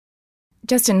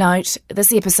Just a note,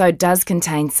 this episode does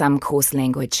contain some coarse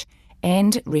language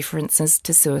and references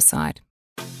to suicide.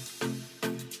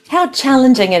 How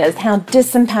challenging it is, how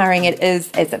disempowering it is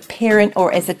as a parent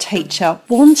or as a teacher,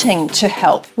 wanting to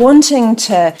help, wanting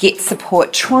to get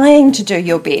support, trying to do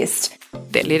your best.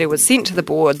 That letter was sent to the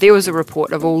board. There was a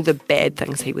report of all the bad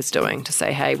things he was doing to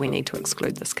say, hey, we need to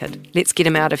exclude this kid. Let's get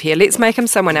him out of here. Let's make him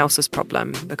someone else's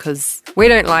problem because we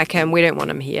don't like him. We don't want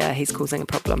him here. He's causing a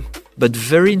problem. But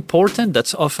very important,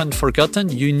 that's often forgotten,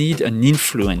 you need an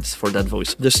influence for that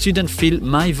voice. The student feel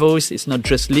my voice is not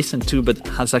just listened to, but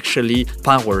has actually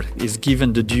power, is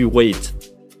given the due weight.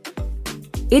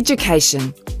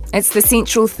 Education. It's the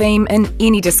central theme in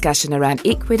any discussion around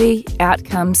equity,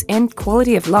 outcomes and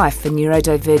quality of life for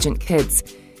neurodivergent kids.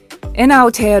 In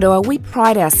Aotearoa, we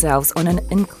pride ourselves on an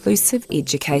inclusive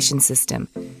education system.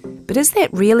 But is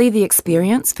that really the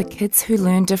experience for kids who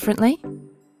learn differently?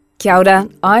 Kia ora,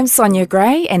 I'm Sonia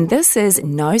Gray and this is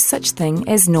No Such Thing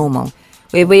as Normal,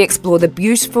 where we explore the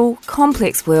beautiful,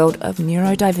 complex world of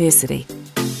neurodiversity.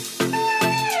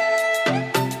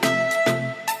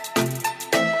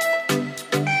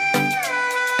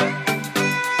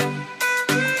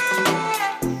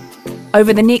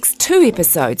 Over the next 2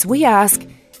 episodes, we ask,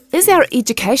 is our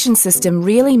education system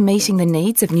really meeting the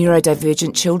needs of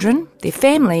neurodivergent children, their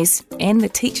families, and the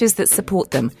teachers that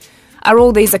support them? Are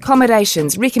all these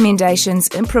accommodations, recommendations,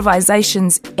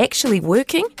 improvisations actually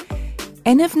working?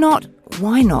 And if not,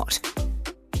 why not?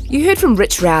 You heard from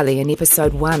Rich Rowley in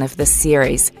episode 1 of this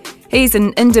series. He's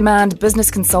an in-demand business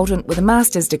consultant with a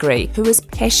master's degree who is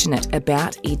passionate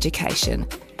about education.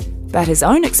 But his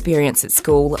own experience at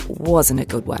school wasn't a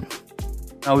good one.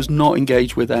 I was not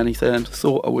engaged with anything.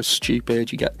 Thought I was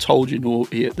stupid. You get told you're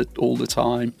naughty all the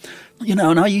time.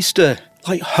 And I used to,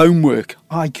 homework.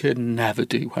 I could never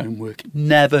do homework.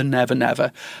 Never.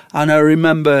 And I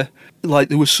remember,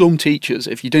 there were some teachers,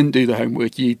 if you didn't do the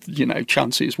homework,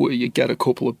 chances were you'd get a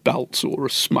couple of belts or a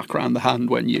smack around the hand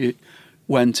when you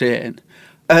went in.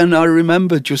 And I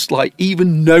remember just,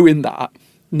 even knowing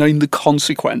the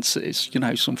consequences,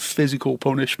 some physical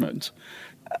punishment.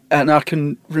 And I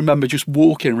can remember just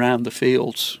walking around the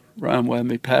fields, around where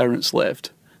my parents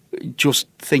lived, just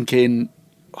thinking,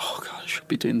 oh, God, I should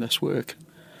be doing this work.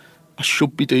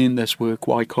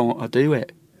 Why can't I do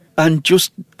it? And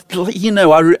just,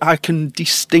 I can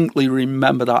distinctly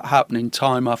remember that happening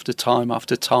time after time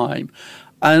after time.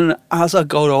 And as I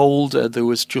got older, there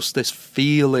was just this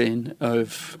feeling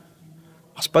of,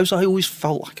 I suppose I always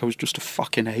felt like I was just a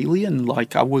fucking alien.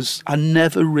 I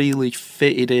never really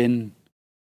fitted in.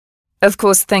 Of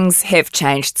course, things have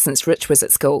changed since Rich was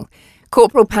at school.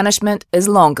 Corporal punishment is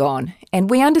long gone, and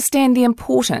we understand the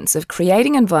importance of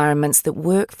creating environments that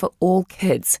work for all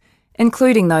kids,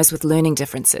 including those with learning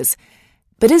differences.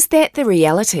 But is that the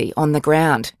reality on the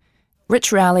ground?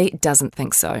 Rich Rowley doesn't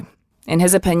think so. In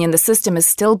his opinion, the system is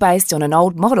still based on an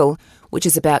old model, which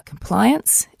is about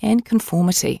compliance and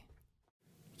conformity.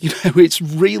 It's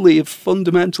really,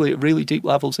 fundamentally, at really deep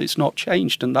levels, it's not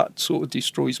changed, and that sort of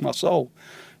destroys my soul.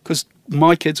 Because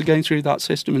my kids are going through that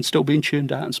system and still being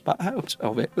churned out and spat out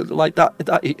of it.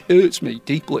 That it hurts me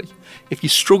deeply. If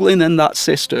you're struggling in that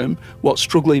system, what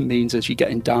struggling means is you're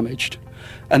getting damaged.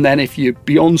 And then if you're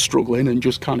beyond struggling and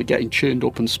just kind of getting churned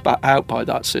up and spat out by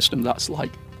that system, that's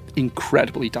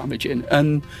incredibly damaging.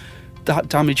 And that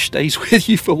damage stays with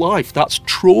you for life. That's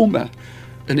trauma.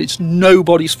 And it's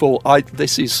nobody's fault. I'm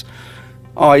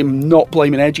not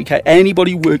blaming educators.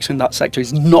 Anybody who works in that sector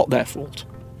is not their fault.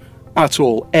 At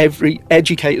all. Every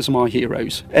educators are my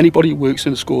heroes. Anybody who works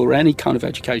in a school or any kind of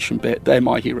education bit, they're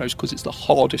my heroes because it's the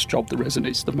hardest job there is and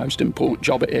it's the most important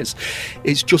job it is.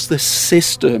 It's just the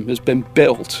system has been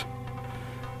built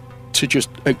to just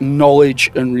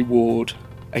acknowledge and reward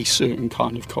a certain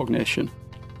kind of cognition.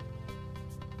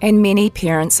 And many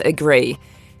parents agree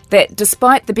that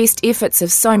despite the best efforts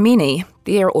of so many,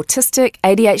 their autistic,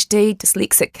 ADHD,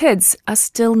 dyslexic kids are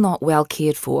still not well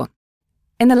cared for.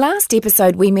 In the last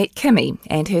episode, we met Kimi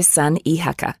and her son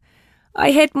Ihaka.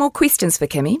 I had more questions for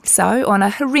Kimi, so on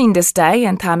a horrendous day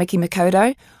in Tāmaki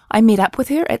Makaurau, I met up with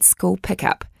her at school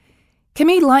pickup.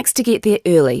 Kimi likes to get there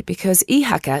early because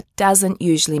Ihaka doesn't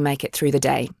usually make it through the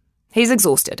day. He's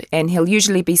exhausted and he'll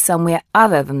usually be somewhere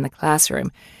other than the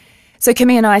classroom. So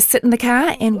Kimi and I sit in the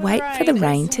car and wait for the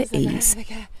rain to ease.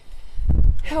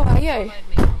 How are you?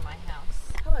 Oh my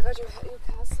God, your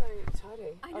car's so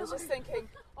tidy. I was just thinking...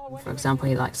 For example,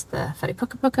 he likes the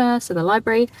wharepukapuka, so the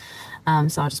library.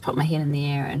 So I'll just put my head in the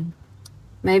air and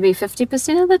maybe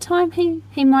 50% of the time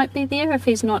he might be there if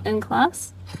he's not in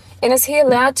class. And is he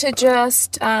allowed to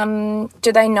just,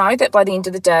 do they know that by the end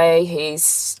of the day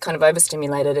he's kind of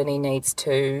overstimulated and he needs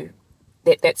to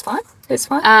That's fine? That's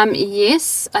fine?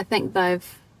 Yes, I think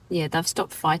they've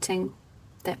stopped fighting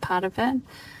that part of it.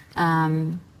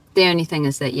 The only thing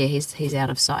is that, he's out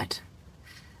of sight.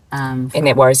 And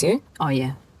that worries you? Oh,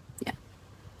 yeah.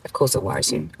 Of course it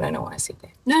worries you. I don't know why I said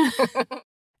that. No.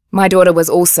 My daughter was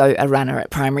also a runner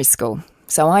at primary school,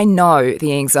 so I know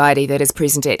the anxiety that is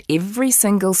present at every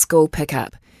single school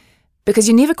pickup, because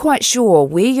you're never quite sure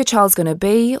where your child's going to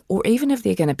be or even if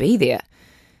they're going to be there.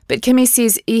 But Kimi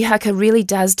says Ihaka really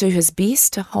does do his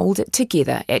best to hold it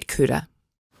together at Kura.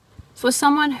 For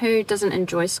someone who doesn't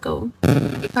enjoy school,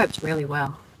 he copes really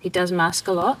well. He does mask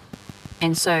a lot,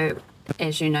 and so,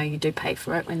 as you know, you do pay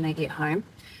for it when they get home.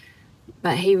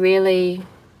 But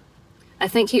I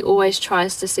think he always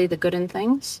tries to see the good in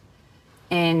things,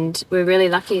 and we're really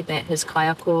lucky that his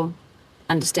kaiako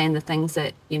understand the things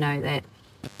that,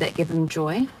 that give him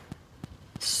joy.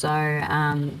 So,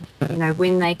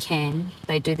 when they can,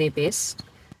 they do their best.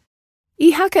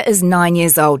 Ihaka is 9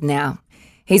 years old now.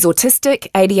 He's autistic,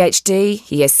 ADHD,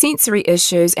 he has sensory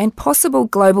issues and possible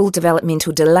global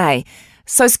developmental delay,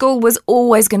 so school was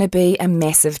always going to be a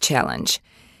massive challenge.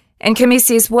 And Kimi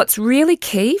says what's really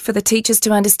key for the teachers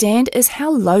to understand is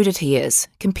how loaded he is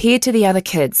compared to the other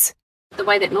kids. The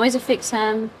way that noise affects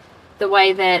him, the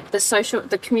way that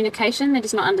the communication that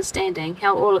he's not understanding,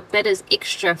 how all of that is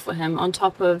extra for him on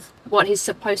top of what he's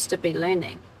supposed to be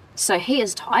learning. So he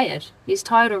is tired. He's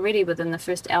tired already within the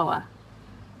first hour.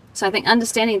 So I think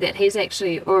understanding that he's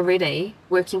actually already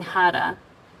working harder,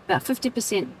 about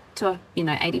 50% to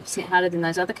 80% harder than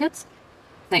those other kids,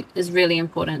 I think is really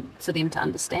important for them to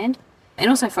understand. And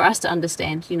also for us to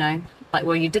understand, you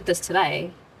did this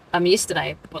today,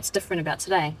 yesterday, what's different about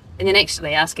today? And then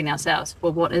actually asking ourselves,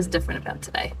 well, what is different about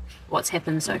today? What's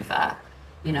happened so far?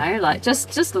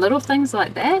 Just little things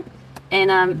like that.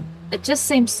 And it just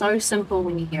seems so simple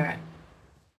when you hear it.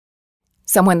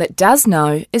 Someone that does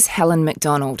know is Helen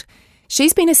McDonald.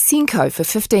 She's been a SENCO for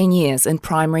 15 years in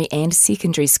primary and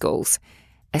secondary schools.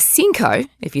 A SENCO,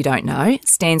 if you don't know,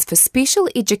 stands for Special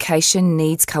Education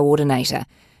Needs Coordinator.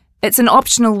 It's an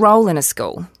optional role in a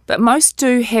school, but most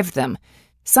do have them.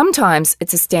 Sometimes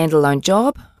it's a standalone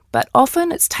job, but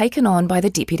often it's taken on by the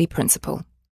deputy principal.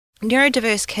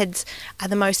 Neurodiverse kids are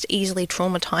the most easily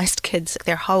traumatised kids.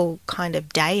 Their whole kind of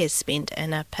day is spent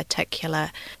in a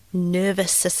particular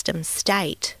nervous system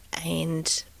state,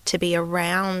 and to be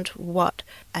around what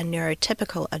a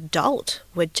neurotypical adult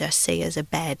would just see as a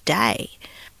bad day,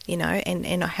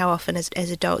 and how often as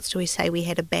adults do we say we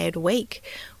had a bad week?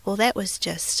 Well, that was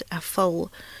just a full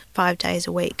 5 days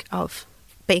a week of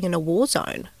being in a war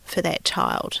zone for that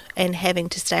child and having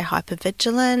to stay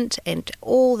hypervigilant and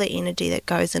all the energy that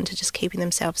goes into just keeping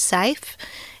themselves safe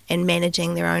and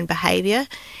managing their own behaviour.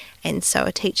 And so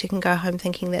a teacher can go home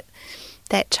thinking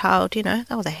that child,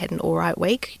 they had an all right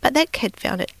week, but that kid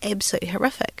found it absolutely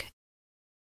horrific.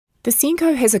 The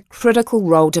SENCO has a critical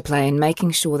role to play in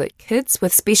making sure that kids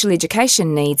with special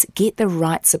education needs get the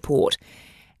right support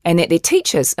and that their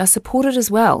teachers are supported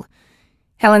as well.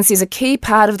 Helen says a key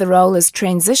part of the role is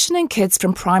transitioning kids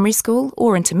from primary school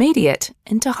or intermediate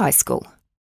into high school.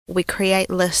 We create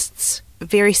lists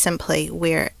very simply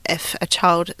where if a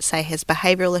child, say, has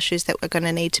behavioural issues that are going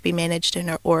to need to be managed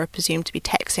or are presumed to be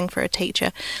taxing for a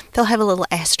teacher, they'll have a little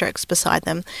asterisk beside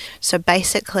them. So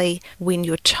basically, when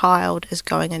your child is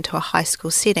going into a high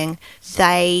school setting,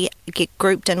 they get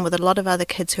grouped in with a lot of other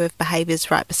kids who have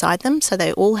behaviours right beside them. So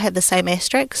they all have the same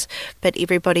asterisks, but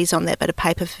everybody's on that bit of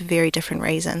paper for very different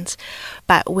reasons.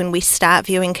 But when we start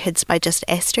viewing kids by just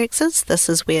asterisks, this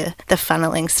is where the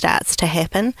funneling starts to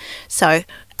happen. So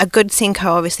a good SENCO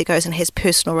obviously goes and has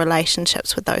personal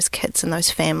relationships with those kids and those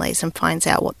families and finds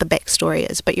out what the backstory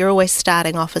is. But you're always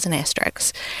starting off as an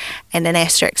asterisk. And an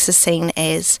asterisk is seen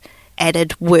as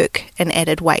added work and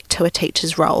added weight to a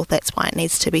teacher's role. That's why it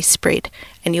needs to be spread.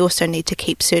 And you also need to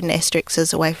keep certain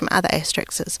asterisks away from other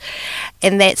asterisks.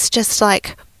 And that's just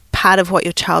like part of what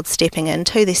your child's stepping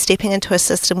into. They're stepping into a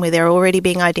system where they're already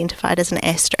being identified as an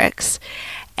asterisk.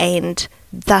 And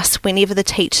thus, whenever the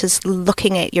teacher's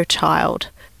looking at your child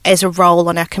as a role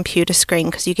on our computer screen,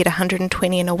 because you get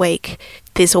 120 in a week,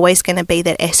 there's always going to be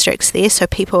that asterisk there. So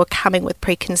people are coming with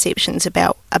preconceptions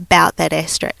about that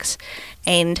asterisk.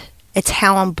 And it's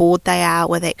how on board they are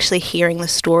with actually hearing the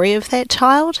story of that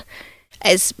child.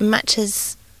 As much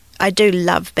as I do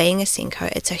love being a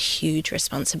SENCO, it's a huge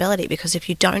responsibility, because if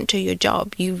you don't do your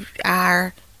job, you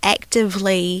are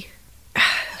actively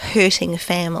hurting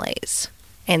families.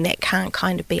 And that can't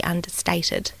kind of be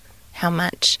understated, how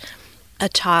much a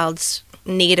child's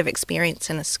negative experience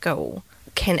in a school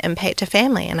can impact a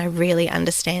family, and I really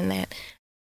understand that.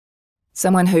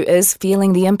 Someone who is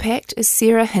feeling the impact is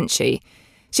Sarah Hinchy.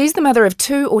 She's the mother of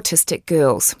 2 autistic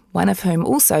girls, one of whom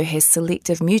also has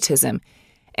selective mutism,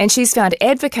 and she's found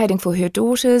advocating for her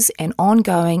daughters an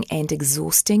ongoing and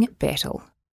exhausting battle.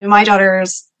 My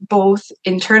daughters both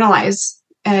internalize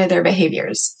their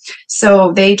behaviors.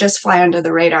 So they just fly under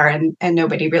the radar and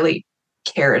nobody really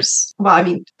cares. Well, I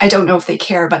mean, I don't know if they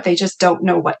care, but they just don't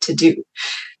know what to do.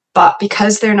 But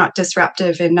because they're not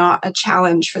disruptive and not a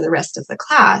challenge for the rest of the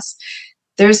class,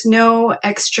 there's no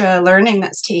extra learning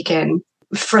that's taken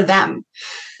for them.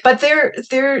 But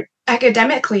they're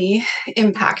academically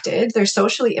impacted, they're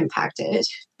socially impacted,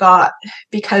 but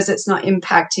because it's not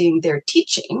impacting their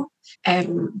teaching,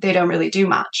 and they don't really do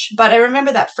much. But I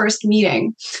remember that first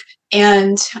meeting,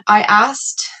 and I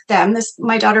asked them,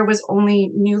 my daughter was only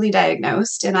newly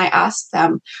diagnosed, and I asked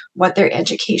them what their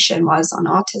education was on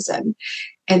autism.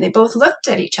 And they both looked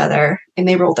at each other and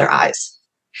they rolled their eyes.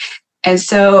 And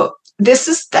so this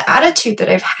is the attitude that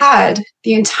I've had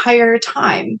the entire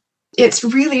time. It's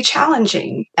really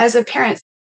challenging as a parent.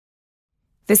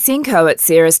 The SENCO at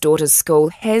Sarah's daughter's school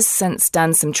has since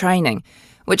done some training,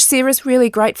 which Sarah's really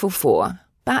grateful for.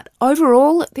 But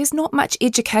overall, there's not much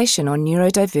education on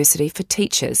neurodiversity for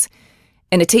teachers.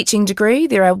 In a teaching degree,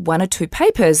 there are 1 or 2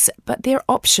 papers, but they're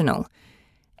optional.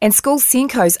 And school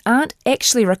SENCOs aren't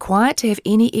actually required to have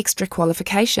any extra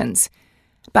qualifications.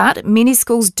 But many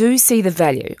schools do see the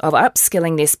value of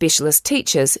upskilling their specialist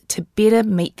teachers to better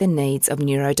meet the needs of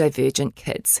neurodivergent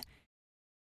kids.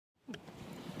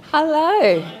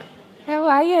 Hello, how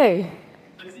are you?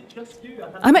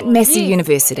 I'm at Massey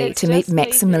University to meet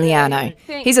Maximiliano.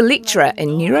 He's a lecturer in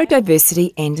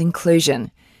neurodiversity and inclusion.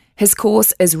 His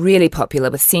course is really popular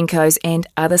with SENCOs and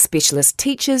other specialist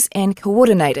teachers and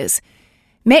coordinators.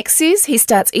 Max says he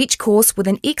starts each course with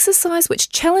an exercise which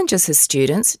challenges his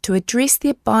students to address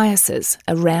their biases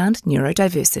around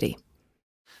neurodiversity.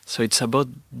 So it's about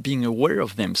being aware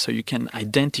of them so you can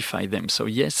identify them. So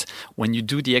yes, when you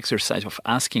do the exercise of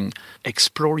asking,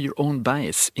 explore your own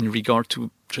bias in regard to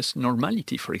just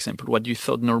normality, for example, what you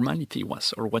thought normality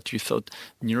was or what you thought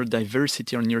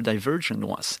neurodiversity or neurodivergent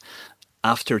was.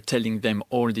 After telling them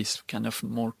all this kind of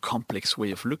more complex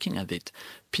way of looking at it,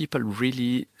 people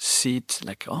really see it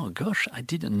like, oh gosh, I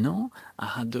didn't know I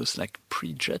had those like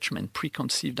prejudgment,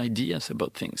 preconceived ideas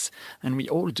about things. And we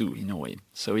all do in a way.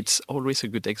 So it's always a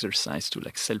good exercise to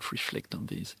like self-reflect on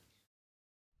these.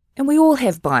 And we all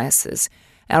have biases,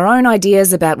 our own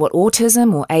ideas about what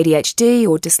autism or ADHD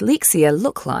or dyslexia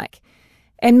look like.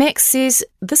 And Max says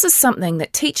this is something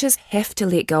that teachers have to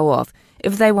let go of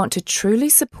if they want to truly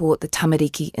support the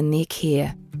tamariki in their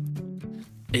care.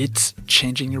 It's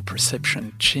changing your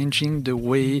perception, changing the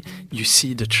way you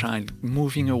see the child,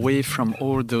 moving away from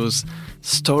all those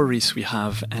stories we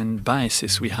have and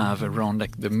biases we have around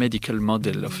like the medical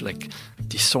model of like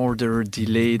disorder,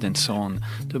 delayed and so on.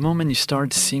 The moment you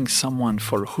start seeing someone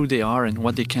for who they are and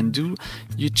what they can do,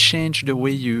 you change the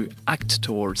way you act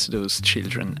towards those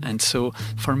children. And so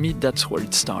for me, that's where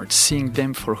it starts, seeing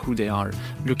them for who they are,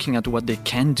 looking at what they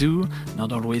can do,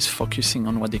 not always focusing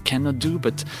on what they cannot do,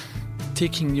 but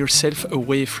taking yourself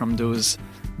away from those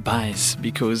bias,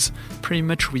 because pretty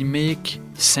much we make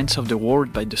sense of the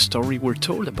world by the story we're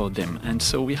told about them, and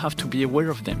so we have to be aware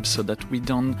of them so that we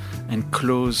don't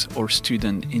enclose our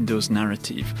student in those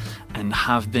narratives and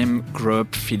have them grow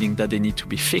up feeling that they need to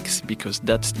be fixed because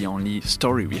that's the only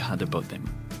story we had about them.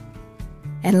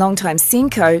 And longtime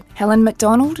SENCO Helen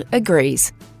McDonald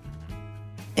agrees.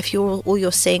 If all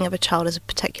you're seeing of a child is a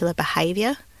particular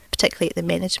behaviour, particularly at the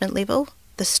management level,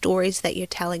 the stories that you're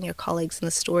telling your colleagues and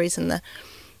the stories and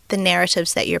the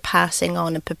narratives that you're passing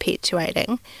on and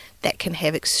perpetuating, that can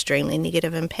have extremely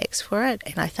negative impacts for it.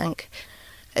 And I think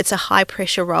it's a high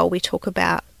pressure role. We talk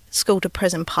about school to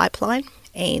prison pipeline,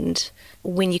 and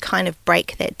when you kind of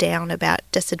break that down about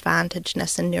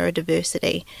disadvantagedness and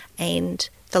neurodiversity and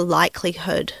the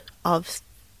likelihood of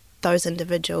those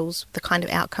individuals, the kind of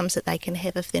outcomes that they can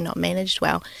have if they're not managed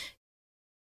well.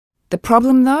 The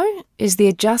problem, though, is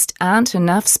there just aren't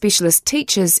enough specialist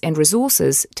teachers and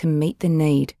resources to meet the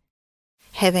need.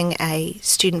 Having a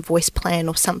student voice plan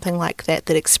or something like that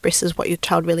that expresses what your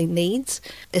child really needs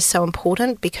is so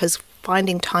important, because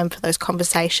finding time for those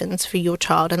conversations for your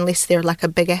child, unless they're like a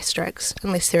big asterisk,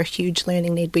 unless they're a huge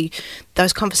learning need,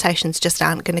 those conversations just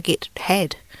aren't going to get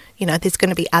had. You know, there's going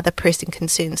to be other pressing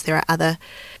concerns. There are other...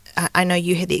 I know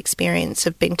you had the experience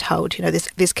of being told, you know,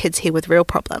 there's kids here with real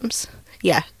problems.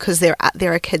 Yeah, because there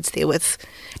are kids there with,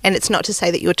 and it's not to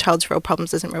say that your child's real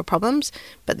problems isn't real problems,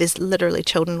 but there's literally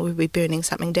children who will be burning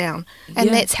something down. And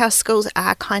that's how schools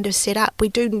are kind of set up. We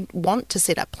do want to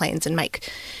set up plans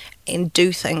and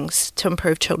do things to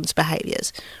improve children's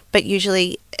behaviours, but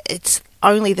usually it's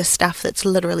only the stuff that's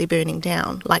literally burning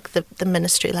down. Like the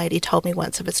ministry lady told me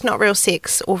once, if it's not real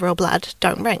sex or real blood,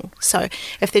 don't ring. So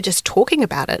if they're just talking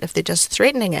about it, if they're just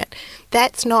threatening it,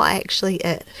 that's not actually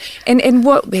it. And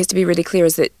what has to be really clear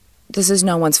is that this is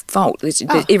no one's fault.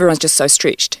 Everyone's just so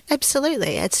stretched.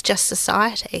 Absolutely. It's just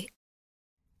society.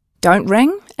 Don't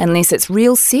ring unless it's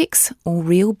real sex or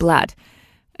real blood.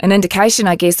 An indication,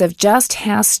 I guess, of just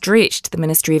how stretched the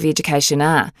Ministry of Education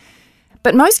are.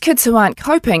 But most kids who aren't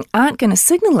coping aren't going to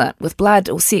signal it with blood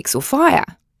or sex or fire.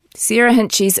 Sarah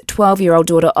Hinchey's 12-year-old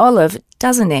daughter Olive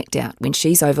doesn't act out when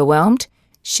she's overwhelmed.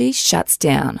 She shuts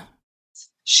down.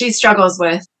 She struggles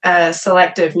with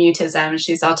selective mutism.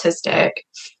 She's autistic.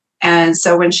 And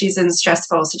so when she's in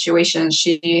stressful situations,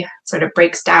 she sort of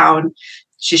breaks down.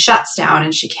 She shuts down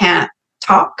and she can't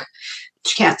talk.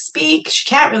 She can't speak. She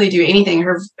can't really do anything.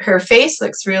 Her face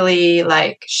looks really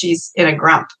like she's in a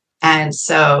grump. And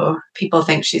so people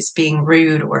think she's being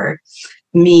rude or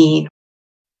mean.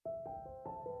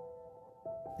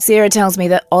 Sarah tells me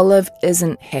that Olive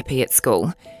isn't happy at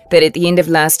school, that at the end of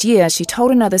last year she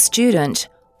told another student,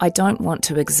 "I don't want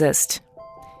to exist."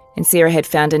 And Sarah had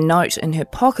found a note in her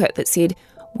pocket that said,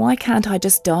 "Why can't I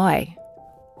just die?"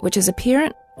 Which as a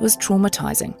parent was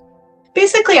traumatising.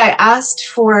 Basically, I asked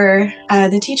for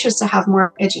the teachers to have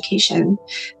more education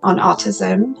on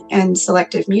autism and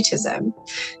selective mutism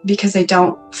because I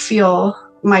don't feel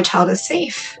my child is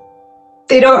safe.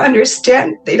 They don't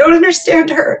understand. They don't understand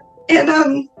her. And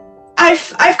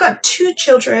I've got 2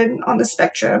 children on the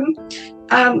spectrum.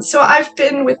 So I've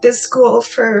been with this school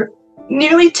for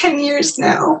nearly 10 years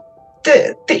now.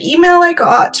 The email I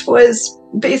got was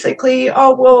basically,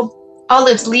 "Oh, well,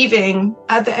 Olive's leaving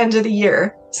at the end of the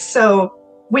year, so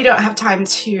we don't have time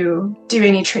to do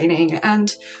any training.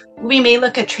 And we may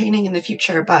look at training in the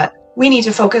future, but we need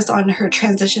to focus on her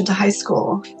transition to high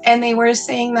school." And they were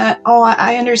saying that, "Oh,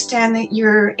 I understand that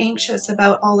you're anxious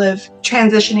about Olive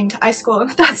transitioning to high school."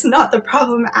 That's not the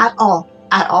problem at all,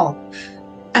 at all.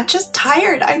 I'm just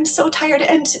tired. I'm so tired.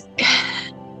 And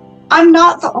I'm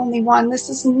not the only one. This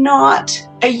is not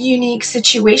a unique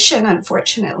situation,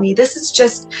 unfortunately. This is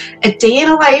just a day in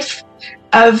a life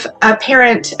of a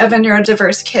parent of a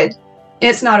neurodiverse kid.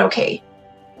 It's not okay.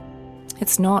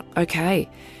 It's not okay.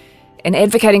 And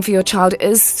advocating for your child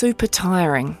is super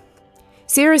tiring.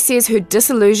 Sarah says her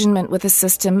disillusionment with the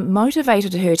system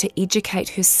motivated her to educate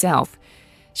herself.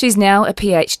 She's now a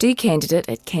PhD candidate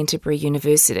at Canterbury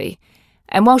University.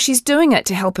 And while she's doing it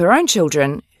to help her own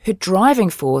children, her driving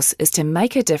force is to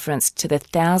make a difference to the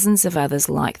thousands of others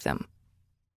like them.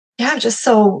 Yeah, I'm just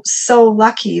so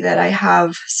lucky that I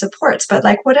have supports. But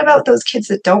like, what about those kids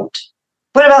that don't?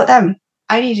 What about them?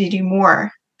 I need to do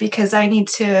more because I need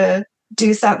to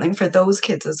do something for those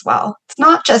kids as well. It's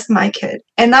not just my kid.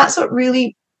 And that's what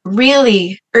really,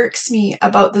 really irks me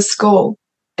about the school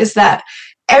is that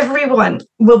everyone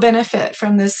will benefit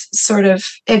from this sort of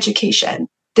education.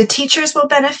 The teachers will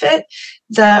benefit,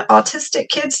 the autistic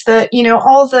kids,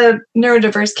 all the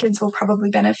neurodiverse kids will probably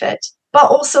benefit,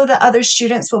 but also the other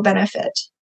students will benefit.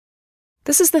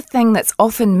 This is the thing that's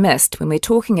often missed when we're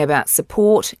talking about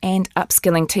support and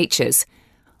upskilling teachers.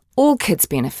 All kids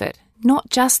benefit, not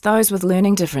just those with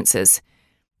learning differences.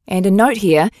 And a note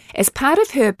here, as part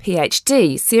of her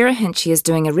PhD, Sarah Hinchey is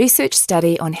doing a research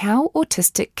study on how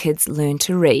autistic kids learn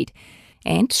to read.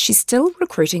 And she's still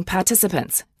recruiting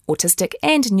participants, autistic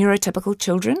and neurotypical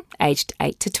children aged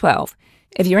 8 to 12.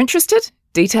 If you're interested,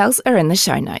 details are in the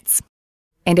show notes.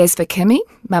 And as for Kimmy,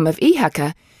 mum of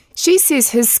Ihaka, she says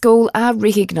his school are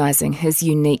recognising his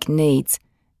unique needs.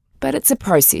 But it's a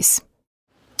process.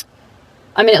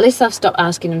 I mean, at least I've stopped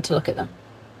asking him to look at them.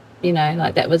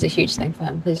 That was a huge thing for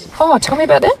him. Oh, tell me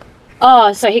about that.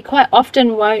 Oh, so he quite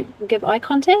often won't give eye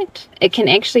contact. It can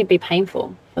actually be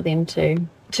painful for them to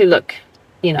look,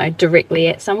 directly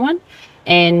at someone.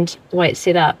 And the way it's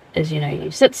set up is,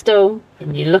 you sit still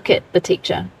and you look at the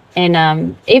teacher.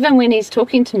 And even when he's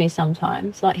talking to me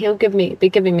sometimes, like he'll be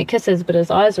giving me kisses, but his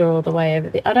eyes are all the way over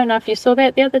there. I don't know if you saw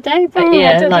that the other day, but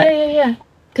yeah.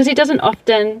 Because he doesn't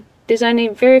often, there's only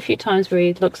very few times where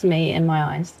he looks me in my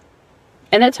eyes.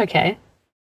 And that's okay.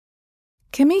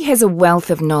 Kimmy has a wealth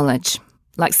of knowledge.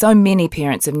 Like so many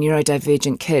parents of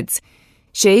neurodivergent kids,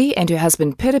 she and her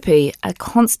husband Piripi are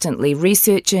constantly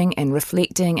researching and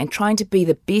reflecting and trying to be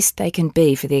the best they can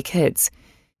be for their kids.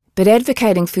 But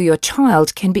advocating for your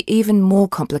child can be even more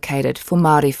complicated for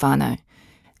Māori whānau.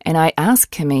 And I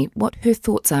asked Kimmy what her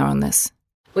thoughts are on this.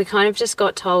 We kind of just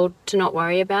got told to not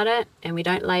worry about it and we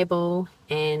don't label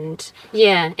and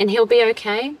he'll be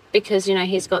okay because,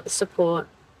 he's got the support.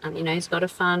 He's got a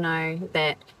whānau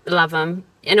that love him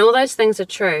and all those things are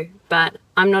true, but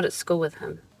I'm not at school with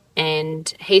him.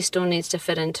 and he still needs to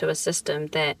fit into a system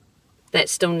that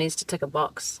still needs to tick a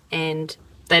box, and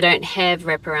they don't have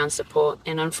wraparound support,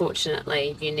 and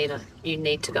unfortunately you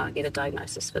need to go and get a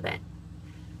diagnosis for that.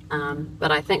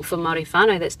 But I think for Māori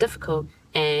whānau that's difficult,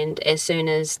 and as soon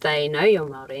as they know you're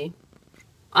Māori,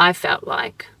 I felt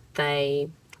like they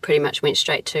pretty much went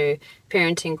straight to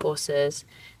parenting courses.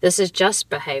 This is just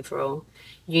behavioural.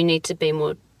 You need to be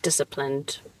more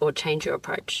disciplined or change your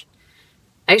approach.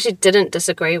 I actually didn't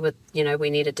disagree with, we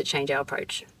needed to change our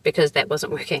approach because that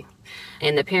wasn't working.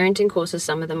 And the parenting courses,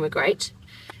 some of them were great,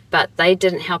 but they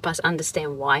didn't help us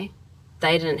understand why.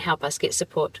 They didn't help us get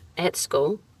support at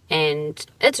school. And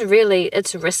it's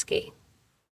risky.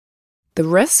 The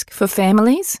risk for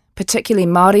families, particularly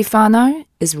Māori whānau,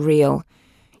 is real.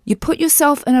 You put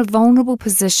yourself in a vulnerable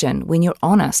position when you're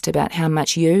honest about how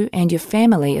much you and your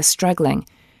family are struggling.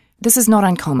 This is not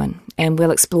uncommon, and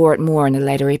we'll explore it more in a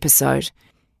later episode.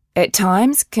 At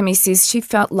times, Kimi says she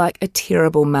felt like a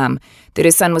terrible mum, that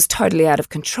her son was totally out of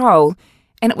control,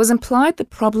 and it was implied the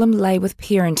problem lay with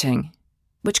parenting,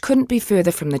 which couldn't be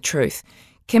further from the truth.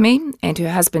 Kimi and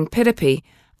her husband Piripi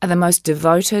are the most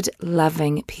devoted,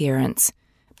 loving parents,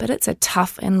 but it's a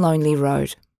tough and lonely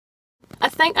road. I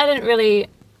think I didn't really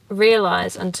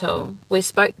realise until we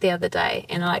spoke the other day,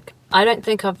 and I don't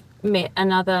think I've met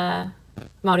another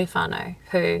Māori whānau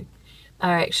who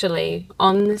are actually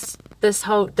on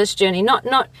this journey. Not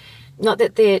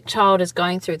that their child is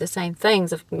going through the same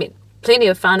things. I've met plenty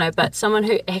of whānau, but someone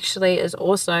who actually is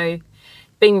also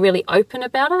being really open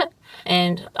about it.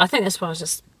 And I think that's why I was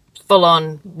just full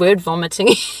on word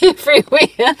vomiting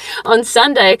everywhere on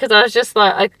Sunday, because I was just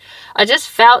like, I just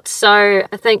felt so,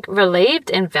 I think, relieved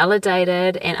and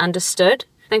validated and understood.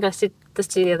 I think I said this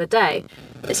to you the other day.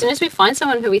 As soon as we find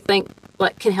someone who we think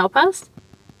can help us,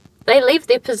 they leave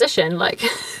their position.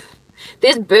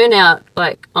 There's burnout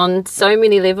on so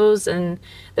many levels in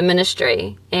the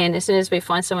ministry, and as soon as we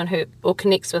find someone who all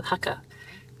connects with haka,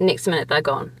 next minute they're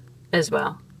gone as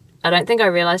well. I don't think I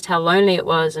realised how lonely it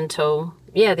was until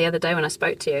the other day when I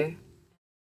spoke to you.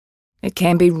 It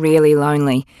can be really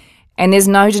lonely, and there's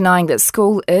no denying that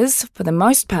school is, for the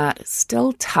most part,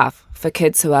 still tough for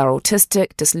kids who are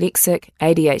autistic, dyslexic,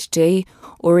 ADHD,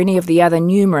 or any of the other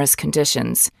numerous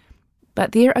conditions.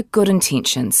 But there are good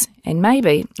intentions, and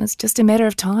maybe it's just a matter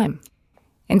of time.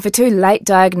 And for two late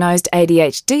diagnosed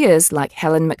ADHDers like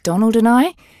Helen McDonald and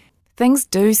I, things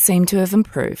do seem to have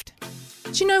improved.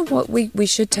 Do you know what we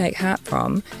should take heart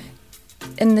from?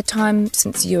 In the time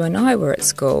since you and I were at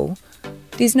school,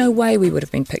 there's no way we would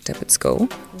have been picked up at school.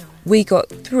 No. We got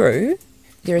through.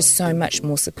 There is so much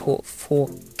more support for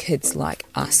kids like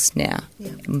us now.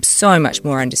 Yeah. So much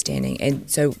more understanding.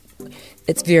 And so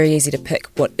it's very easy to pick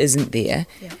what isn't there.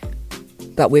 Yeah.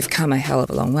 But we've come a hell of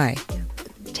a long way. Yeah.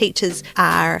 Teachers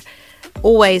are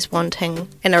always wanting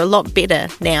and are a lot better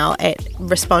now at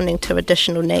responding to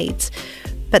additional needs.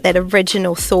 But that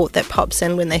original thought that pops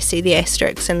in when they see the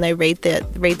asterisks and they read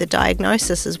the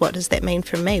diagnosis is, what does that mean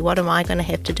for me? What am I going to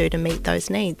have to do to meet those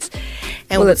needs?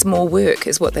 And it's more work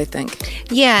is what they think.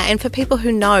 Yeah, and for people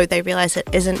who know, they realise it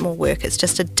isn't more work. It's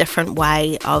just a different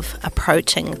way of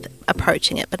approaching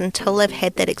it. But until they've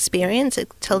had that experience,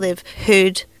 until they've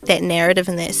heard that narrative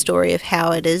and that story of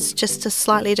how it is just a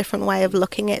slightly different way of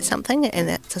looking at something, and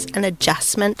it's an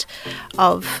adjustment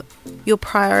of your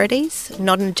priorities,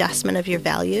 not an adjustment of your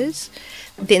values,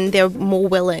 then they're more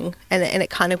willing, and it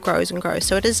kind of grows and grows.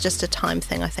 So it is just a time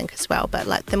thing, I think, as well.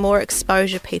 But the more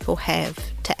exposure people have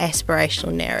to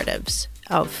aspirational narratives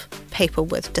of people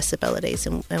with disabilities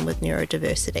and with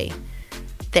neurodiversity,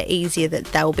 the easier that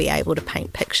they'll be able to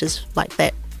paint pictures like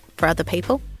that for other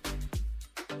people.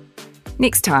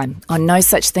 Next time on No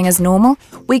Such Thing as Normal,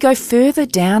 we go further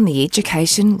down the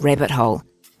education rabbit hole.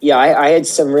 Yeah, I had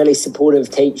some really supportive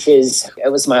teachers.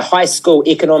 It was my high school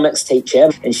economics teacher,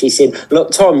 and she said,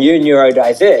 look, Tom, you're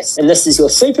neurodiverse, and this is your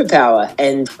superpower.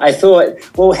 And I thought,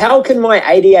 well, how can my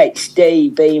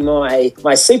ADHD be my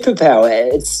superpower?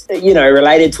 It's,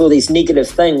 related to all these negative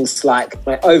things like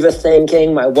my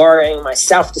overthinking, my worrying, my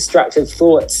self-destructive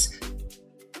thoughts.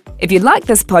 If you like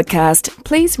this podcast,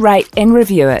 please rate and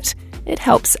review it. It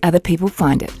helps other people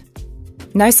find it.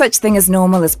 No Such Thing as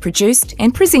Normal is produced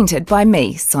and presented by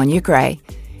me, Sonia Gray.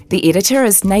 The editor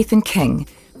is Nathan King.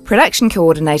 Production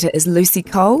coordinator is Lucy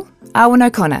Cole. Awan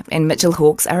O'Connor and Mitchell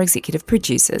Hawkes are executive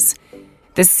producers.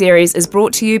 This series is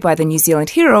brought to you by the New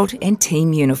Zealand Herald and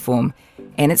Team Uniform,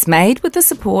 and it's made with the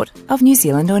support of New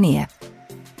Zealand On Air.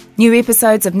 New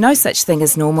episodes of No Such Thing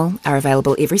as Normal are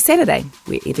available every Saturday,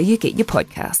 wherever you get your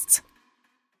podcasts.